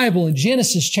in the Bible in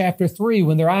Genesis chapter 3,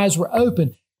 when their eyes were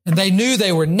open and they knew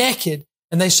they were naked.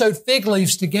 And they sewed fig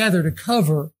leaves together to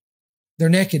cover their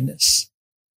nakedness.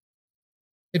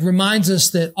 It reminds us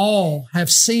that all have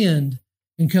sinned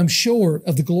and come short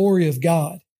of the glory of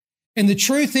God. And the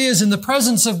truth is, in the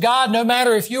presence of God, no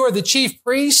matter if you are the chief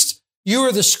priest You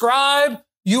are the scribe.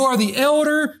 You are the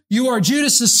elder. You are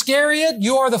Judas Iscariot.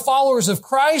 You are the followers of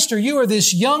Christ, or you are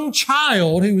this young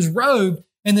child who was robed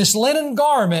in this linen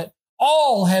garment.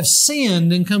 All have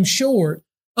sinned and come short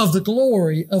of the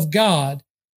glory of God.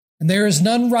 And there is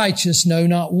none righteous, no,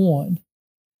 not one.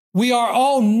 We are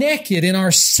all naked in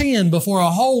our sin before a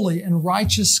holy and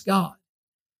righteous God.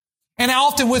 And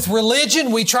often with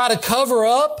religion, we try to cover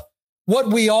up what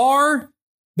we are,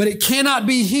 but it cannot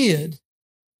be hid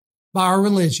by our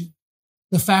religion.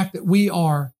 The fact that we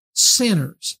are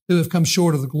sinners who have come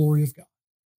short of the glory of God.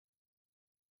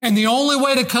 And the only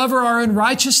way to cover our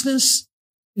unrighteousness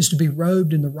is to be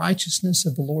robed in the righteousness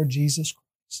of the Lord Jesus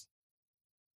Christ.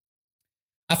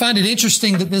 I find it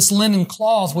interesting that this linen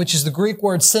cloth, which is the Greek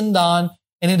word sindon,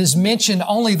 and it is mentioned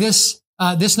only this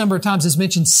number of times, is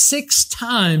mentioned 6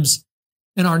 times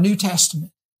in our New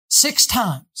Testament. 6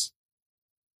 times.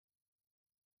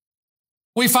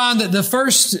 We find that the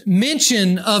first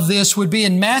mention of this would be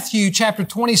in Matthew chapter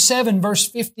 27, verse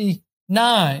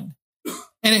 59. And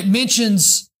it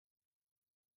mentions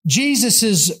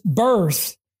Jesus'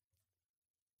 birth.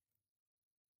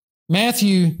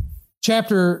 Matthew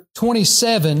chapter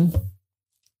 27,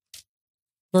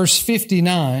 verse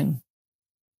 59.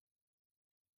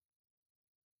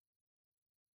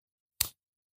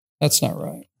 That's not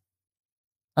right.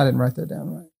 I didn't write that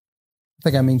down right. I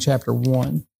think I mean chapter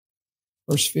 1.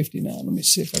 Verse 59. Let me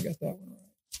see if I got that one right.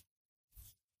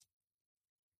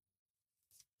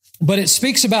 But it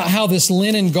speaks about how this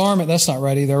linen garment, that's not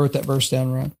right either. I wrote that verse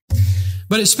down wrong.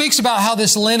 But it speaks about how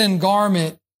this linen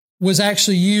garment was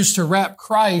actually used to wrap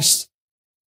Christ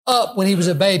up when he was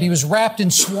a babe. He was wrapped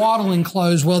in swaddling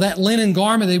clothes. Well, that linen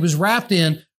garment that he was wrapped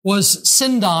in was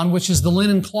sindon, which is the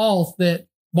linen cloth that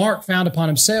Mark found upon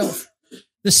himself.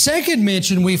 The second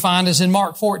mention we find is in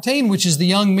Mark 14, which is the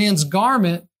young men's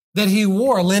garment that he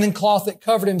wore, a linen cloth that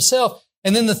covered himself.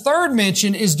 And then the third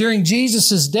mention is during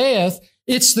Jesus' death.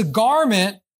 It's the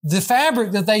garment, the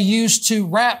fabric that they used to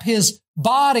wrap his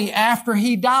body after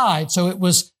he died. So it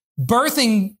was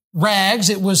birthing rags,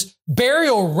 it was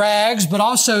burial rags, but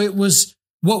also it was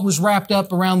what was wrapped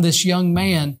up around this young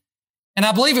man. And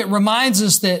I believe it reminds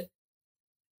us that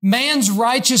man's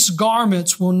righteous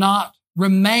garments will not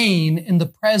remain in the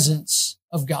presence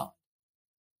of God.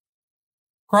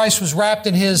 Christ was wrapped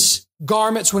in his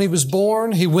garments when he was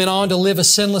born. He went on to live a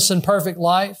sinless and perfect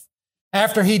life.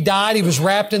 After he died, he was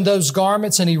wrapped in those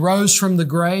garments and he rose from the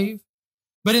grave.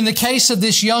 But in the case of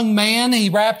this young man, he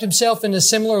wrapped himself in a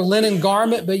similar linen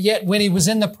garment, but yet when he was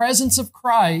in the presence of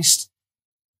Christ,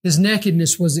 his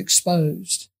nakedness was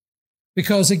exposed.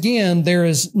 Because again, there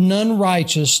is none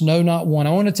righteous, no, not one.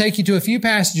 I want to take you to a few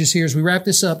passages here as we wrap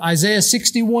this up. Isaiah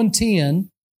 61:10.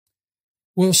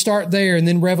 We'll start there, and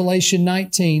then Revelation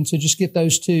 19. So just get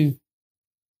those two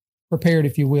prepared,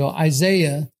 if you will.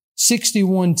 Isaiah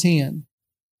 61:10.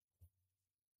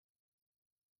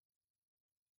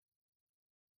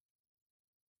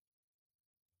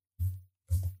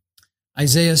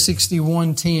 Isaiah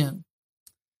 61:10.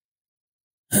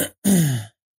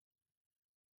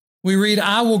 We read,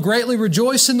 I will greatly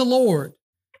rejoice in the Lord.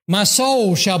 My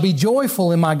soul shall be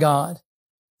joyful in my God.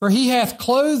 For he hath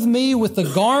clothed me with the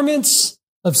garments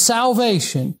of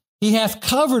salvation. He hath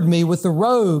covered me with the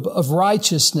robe of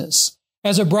righteousness.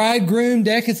 As a bridegroom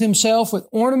decketh himself with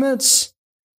ornaments,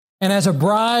 and as a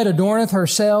bride adorneth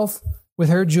herself with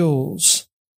her jewels.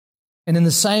 And in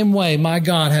the same way, my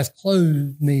God hath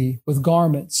clothed me with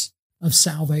garments of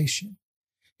salvation.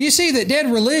 You see that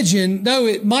dead religion, though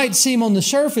it might seem on the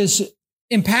surface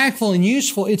impactful and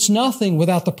useful, it's nothing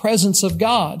without the presence of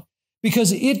God,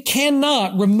 because it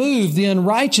cannot remove the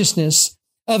unrighteousness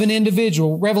of an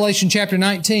individual. Revelation chapter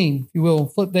 19, if you will,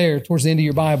 flip there towards the end of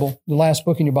your Bible, the last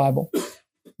book in your Bible.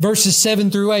 Verses 7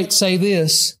 through 8 say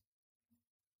this.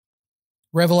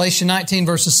 Revelation 19,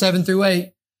 verses 7 through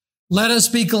 8. Let us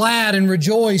be glad and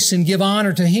rejoice and give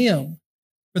honor to him.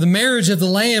 For the marriage of the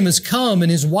Lamb is come, and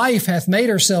his wife hath made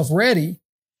herself ready.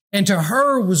 And to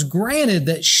her was granted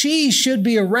that she should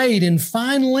be arrayed in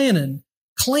fine linen,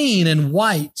 clean and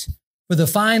white. For the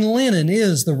fine linen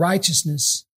is the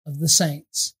righteousness of the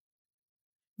saints.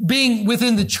 Being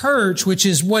within the church, which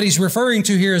is what he's referring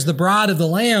to here as the bride of the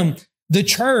Lamb, the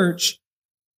church,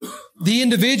 the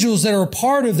individuals that are a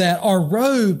part of that are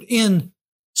robed in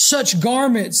such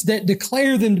garments that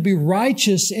declare them to be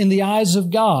righteous in the eyes of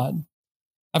God.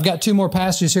 I've got 2 more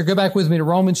passages here. Go back with me to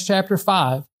Romans chapter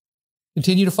 5.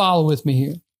 Continue to follow with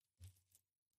me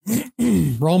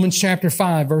here. Romans chapter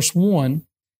 5, verse 1.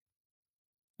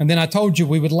 And then I told you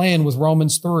we would land with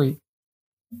Romans 3.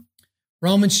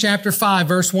 Romans chapter 5,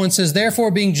 verse 1 says,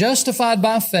 Therefore, being justified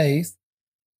by faith,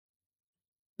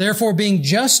 Therefore, being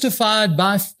justified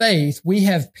by faith, we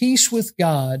have peace with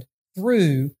God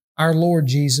through our Lord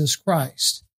Jesus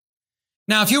Christ.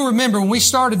 Now, if you'll remember, when we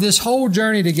started this whole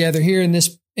journey together here in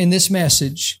this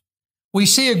message, we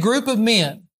see a group of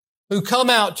men who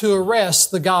come out to arrest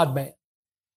the God-man.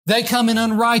 They come in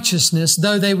unrighteousness,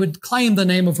 though they would claim the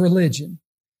name of religion.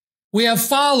 We have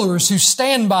followers who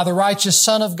stand by the righteous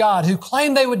Son of God, who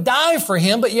claim they would die for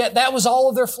Him, but yet that was all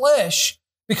of their flesh,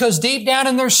 because deep down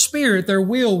in their spirit, their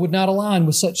will would not align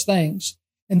with such things.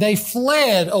 And they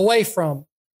fled away from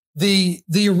the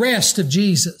arrest of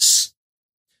Jesus.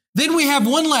 Then we have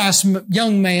one last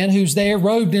young man who's there,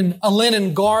 robed in a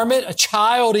linen garment, a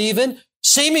child even,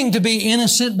 seeming to be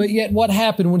innocent, but yet what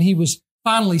happened when he was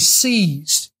finally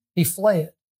seized? He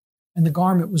fled, and the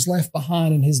garment was left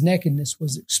behind, and his nakedness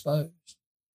was exposed.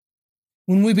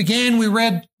 When we began, we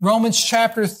read Romans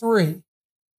chapter 3.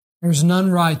 There's none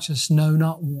righteous, no,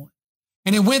 not one.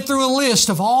 And it went through a list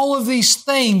of all of these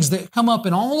things that come up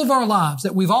in all of our lives,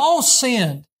 that we've all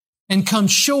sinned and come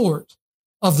short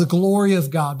of the glory of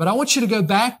God. But I want you to go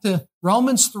back to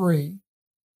Romans 3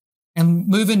 and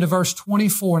move into verse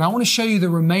 24. And I want to show you the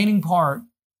remaining part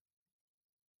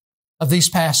of these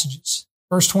passages.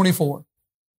 Verse 24.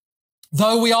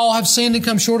 Though we all have sinned and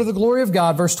come short of the glory of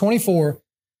God, verse 24,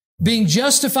 being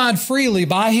justified freely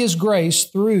by His grace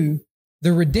through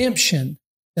the redemption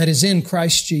that is in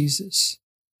Christ Jesus,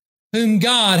 whom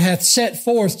God hath set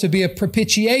forth to be a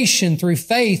propitiation through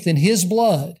faith in His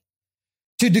blood,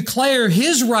 to declare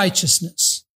His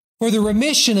righteousness for the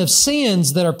remission of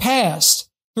sins that are past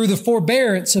through the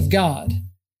forbearance of God,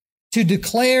 to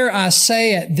declare, I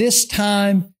say, at this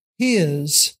time,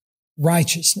 His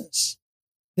righteousness,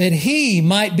 that He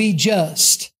might be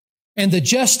just and the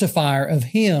justifier of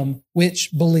him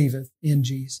which believeth in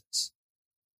Jesus.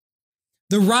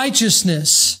 The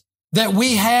righteousness that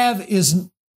we have is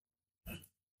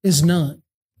none,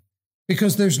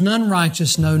 because there's none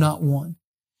righteous, no, not one.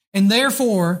 And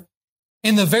therefore,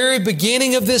 in the very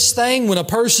beginning of this thing, when a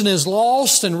person is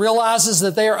lost and realizes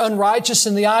that they are unrighteous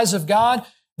in the eyes of God,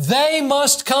 they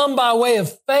must come by way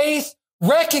of faith,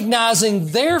 recognizing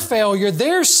their failure,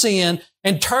 their sin,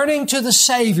 and turning to the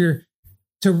Savior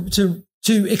to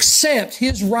accept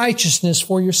His righteousness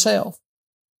for yourself.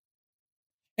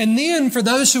 And then for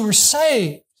those who are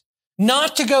saved,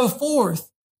 not to go forth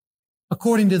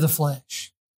according to the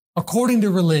flesh, according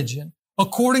to religion,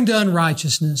 according to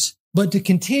unrighteousness, but to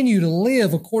continue to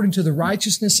live according to the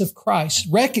righteousness of Christ,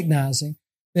 recognizing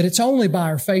that it's only by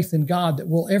our faith in God that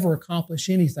we'll ever accomplish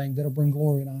anything that'll bring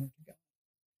glory and honor to God.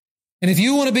 And if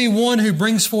you want to be one who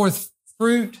brings forth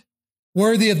fruit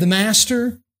worthy of the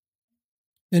Master,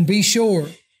 then be sure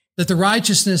that the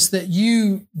righteousness that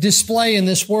you display in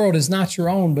this world is not your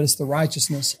own, but it's the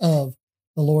righteousness of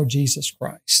the Lord Jesus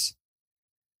Christ.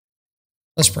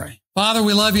 Let's pray. Father,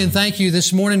 we love you and thank you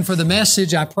this morning for the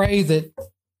message. I pray that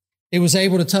it was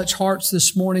able to touch hearts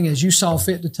this morning as you saw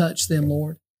fit to touch them,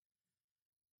 Lord.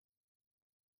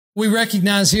 We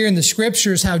recognize here in the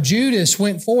Scriptures how Judas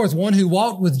went forth, one who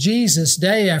walked with Jesus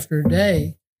day after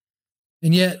day.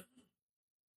 And yet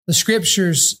the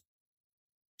Scriptures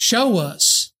show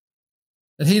us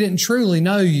that he didn't truly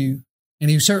know you,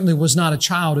 and he certainly was not a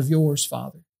child of yours,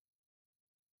 Father.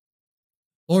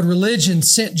 Lord, religion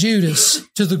sent Judas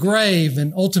to the grave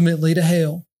and ultimately to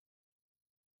hell.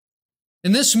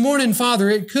 And this morning, Father,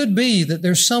 it could be that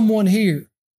there's someone here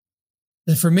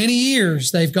that for many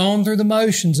years they've gone through the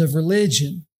motions of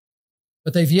religion,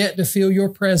 but they've yet to feel your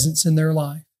presence in their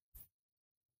life.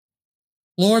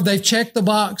 Lord, they've checked the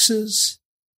boxes.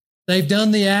 They've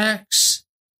done the acts.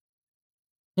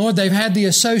 Lord, they've had the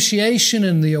association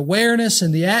and the awareness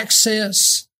and the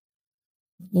access.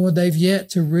 Lord, they've yet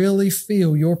to really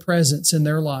feel your presence in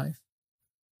their life.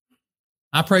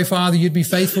 I pray, Father, you'd be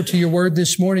faithful to your word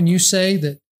this morning. You say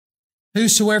that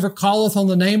whosoever calleth on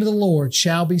the name of the Lord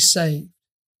shall be saved,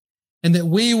 and that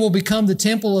we will become the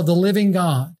temple of the living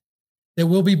God, that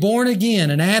we'll be born again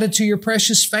and added to your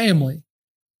precious family.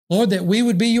 Lord, that we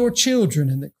would be your children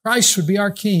and that Christ would be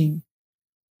our King.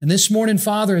 And this morning,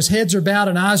 Father, as heads are bowed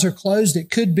and eyes are closed,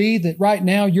 it could be that right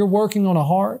now you're working on a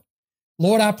heart.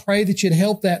 Lord, I pray that you'd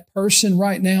help that person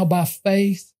right now by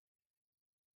faith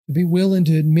to be willing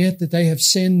to admit that they have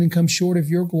sinned and come short of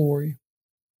your glory.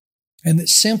 And that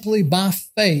simply by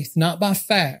faith, not by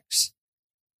facts,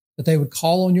 that they would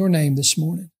call on your name this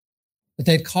morning. That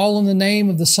they'd call on the name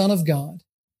of the Son of God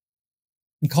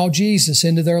and call Jesus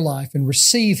into their life and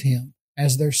receive him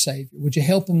as their Savior. Would you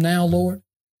help them now, Lord?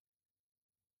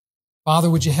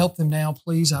 Father, would you help them now,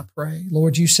 please, I pray.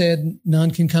 Lord, you said none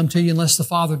can come to you unless the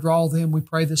Father draw them. We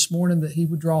pray this morning that he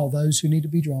would draw those who need to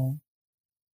be drawn.